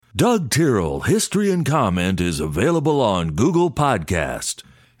Doug Tyrrell History and Comment is available on Google Podcast.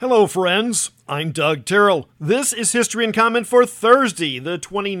 Hello, friends. I'm Doug Tyrrell. This is History and Comment for Thursday, the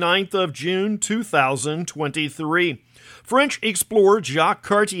 29th of June, 2023. French explorer Jacques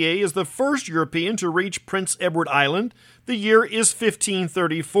Cartier is the first European to reach Prince Edward Island. The year is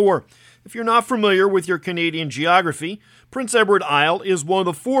 1534. If you're not familiar with your Canadian geography, Prince Edward Isle is one of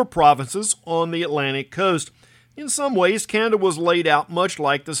the 4 provinces on the Atlantic coast. In some ways, Canada was laid out much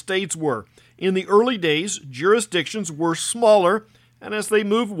like the States were. In the early days, jurisdictions were smaller, and as they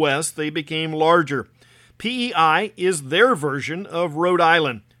moved west, they became larger. PEI is their version of Rhode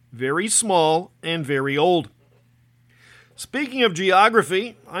Island, very small and very old. Speaking of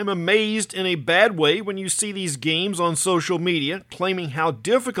geography, I'm amazed in a bad way when you see these games on social media claiming how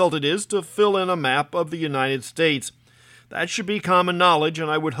difficult it is to fill in a map of the United States. That should be common knowledge, and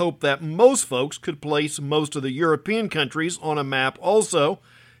I would hope that most folks could place most of the European countries on a map also,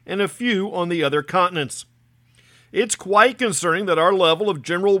 and a few on the other continents. It's quite concerning that our level of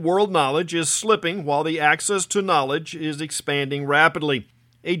general world knowledge is slipping while the access to knowledge is expanding rapidly.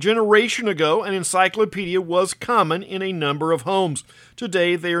 A generation ago, an encyclopedia was common in a number of homes.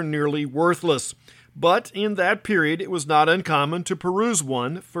 Today, they are nearly worthless. But in that period, it was not uncommon to peruse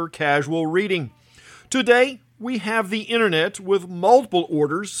one for casual reading. Today, we have the internet with multiple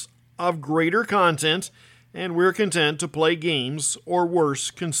orders of greater content, and we're content to play games or worse,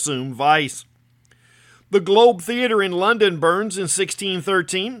 consume vice. The Globe Theatre in London burns in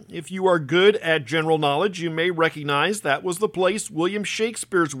 1613. If you are good at general knowledge, you may recognize that was the place William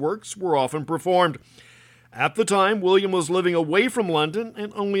Shakespeare's works were often performed. At the time, William was living away from London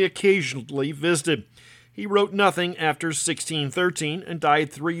and only occasionally visited. He wrote nothing after 1613 and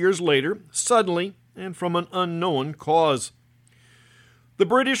died 3 years later, suddenly and from an unknown cause. The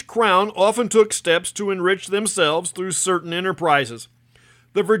British Crown often took steps to enrich themselves through certain enterprises.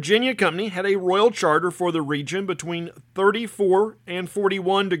 The Virginia Company had a royal charter for the region between 34 and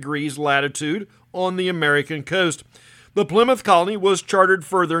 41 degrees latitude on the American coast. The Plymouth Colony was chartered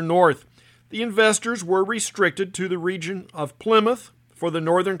further north. The investors were restricted to the region of Plymouth for the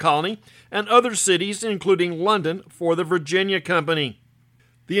Northern Colony and other cities, including London, for the Virginia Company.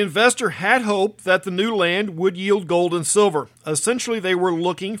 The investor had hoped that the new land would yield gold and silver. Essentially, they were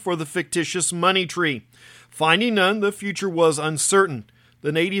looking for the fictitious money tree. Finding none, the future was uncertain.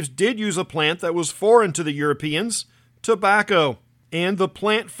 The natives did use a plant that was foreign to the Europeans, tobacco, and the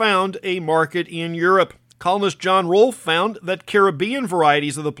plant found a market in Europe. Colonist John Rolfe found that Caribbean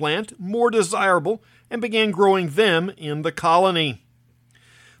varieties of the plant more desirable and began growing them in the colony.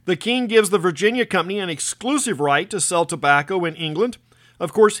 The king gives the Virginia Company an exclusive right to sell tobacco in England.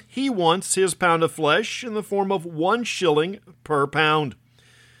 Of course, he wants his pound of flesh in the form of 1 shilling per pound.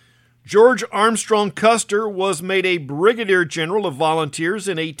 George Armstrong Custer was made a brigadier general of volunteers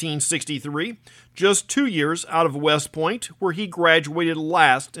in 1863, just 2 years out of West Point, where he graduated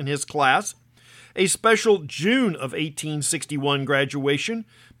last in his class. A special June of 1861 graduation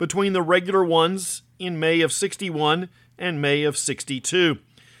between the regular ones in May of 61 and May of 62.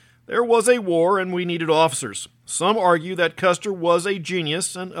 There was a war and we needed officers. Some argue that Custer was a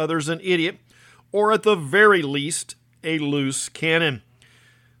genius and others an idiot, or at the very least, a loose cannon.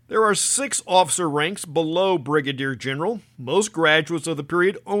 There are 6 officer ranks below brigadier general. Most graduates of the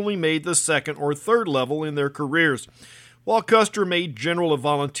period only made the 2nd or 3rd level in their careers. While Custer made general of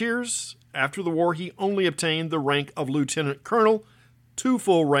volunteers, after the war he only obtained the rank of lieutenant colonel, 2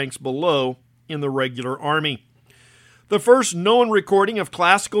 full ranks below in the regular army. The first known recording of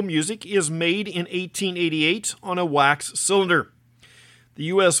classical music is made in 1888 on a wax cylinder. The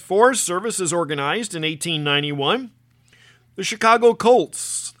U.S. Forest Service is organized in 1891. The Chicago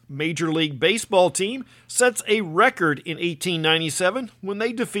Colts, Major League Baseball team, sets a record in 1897 when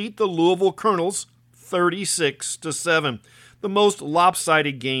they defeat the Louisville Colonels 36-7, the most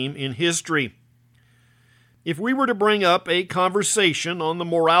lopsided game in history. If we were to bring up a conversation on the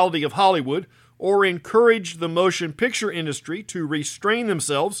morality of Hollywood or encourage the motion picture industry to restrain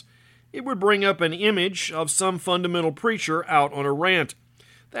themselves, it would bring up an image of some fundamental preacher out on a rant.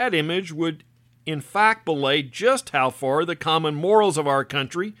 That image would in fact belie just how far the common morals of our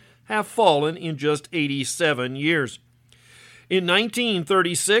country have fallen in just 87 years. In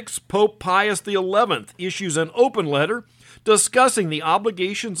 1936, Pope Pius XI issues an open letter discussing the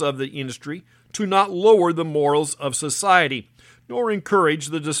obligations of the industry to not lower the morals of society, nor encourage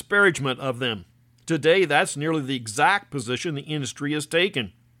the disparagement of them. Today, that's nearly the exact position the industry has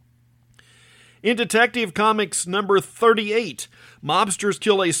taken. In Detective Comics number 38, mobsters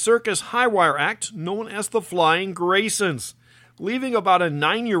kill a circus high-wire act known as the Flying Graysons, leaving about a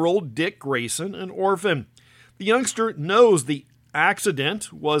 9-year-old Dick Grayson an orphan. The youngster knows the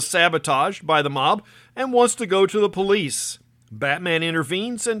accident was sabotaged by the mob and wants to go to the police. Batman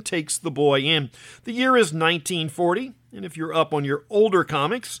intervenes and takes the boy in. The year is 1940, and if you're up on your older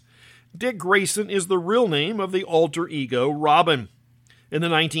comics, Dick Grayson is the real name of the alter ego Robin. In the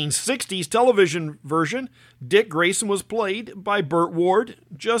 1960s television version, Dick Grayson was played by Burt Ward,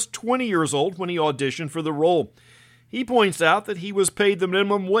 just 20 years old when he auditioned for the role. He points out that he was paid the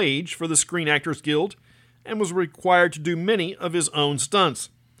minimum wage for the Screen Actors Guild and was required to do many of his own stunts.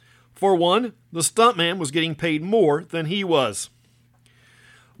 For one, the stuntman was getting paid more than he was.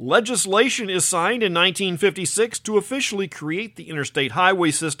 Legislation is signed in 1956 to officially create the interstate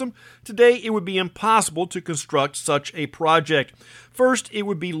highway system. Today, it would be impossible to construct such a project. First, it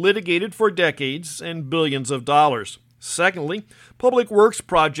would be litigated for decades and billions of dollars. Secondly, public works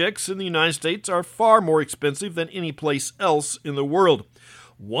projects in the United States are far more expensive than any place else in the world.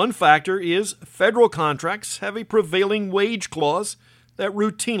 One factor is federal contracts have a prevailing wage clause that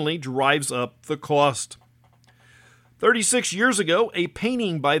routinely drives up the cost. 36 years ago, a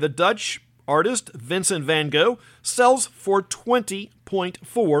painting by the Dutch artist Vincent van Gogh sells for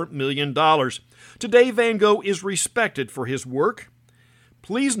 $20.4 million. Today, Van Gogh is respected for his work.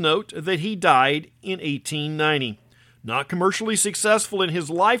 Please note that he died in 1890. Not commercially successful in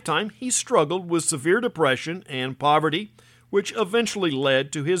his lifetime, he struggled with severe depression and poverty, which eventually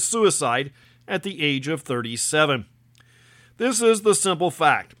led to his suicide at the age of 37. This is the simple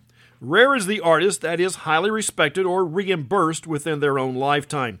fact. Rare is the artist that is highly respected or reimbursed within their own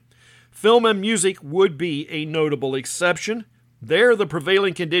lifetime. Film and music would be a notable exception. There, the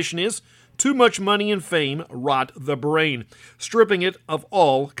prevailing condition is too much money and fame rot the brain, stripping it of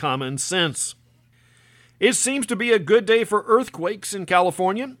all common sense. It seems to be a good day for earthquakes in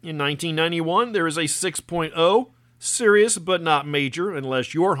California. In 1991, there is a 6.0, serious but not major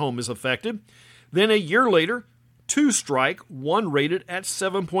unless your home is affected. Then a year later, 2 strike, 1 rated at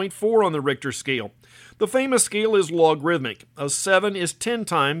 7.4 on the Richter scale. The famous scale is logarithmic. A 7 is 10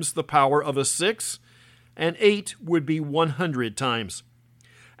 times the power of a 6, and 8 would be 100 times.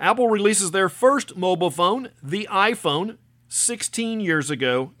 Apple releases their first mobile phone, the iPhone, 16 years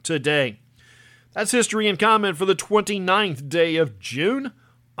ago today. That's History and Comment for the 29th day of June.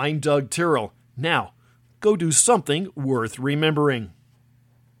 I'm Doug Tyrrell. Now, go do something worth remembering.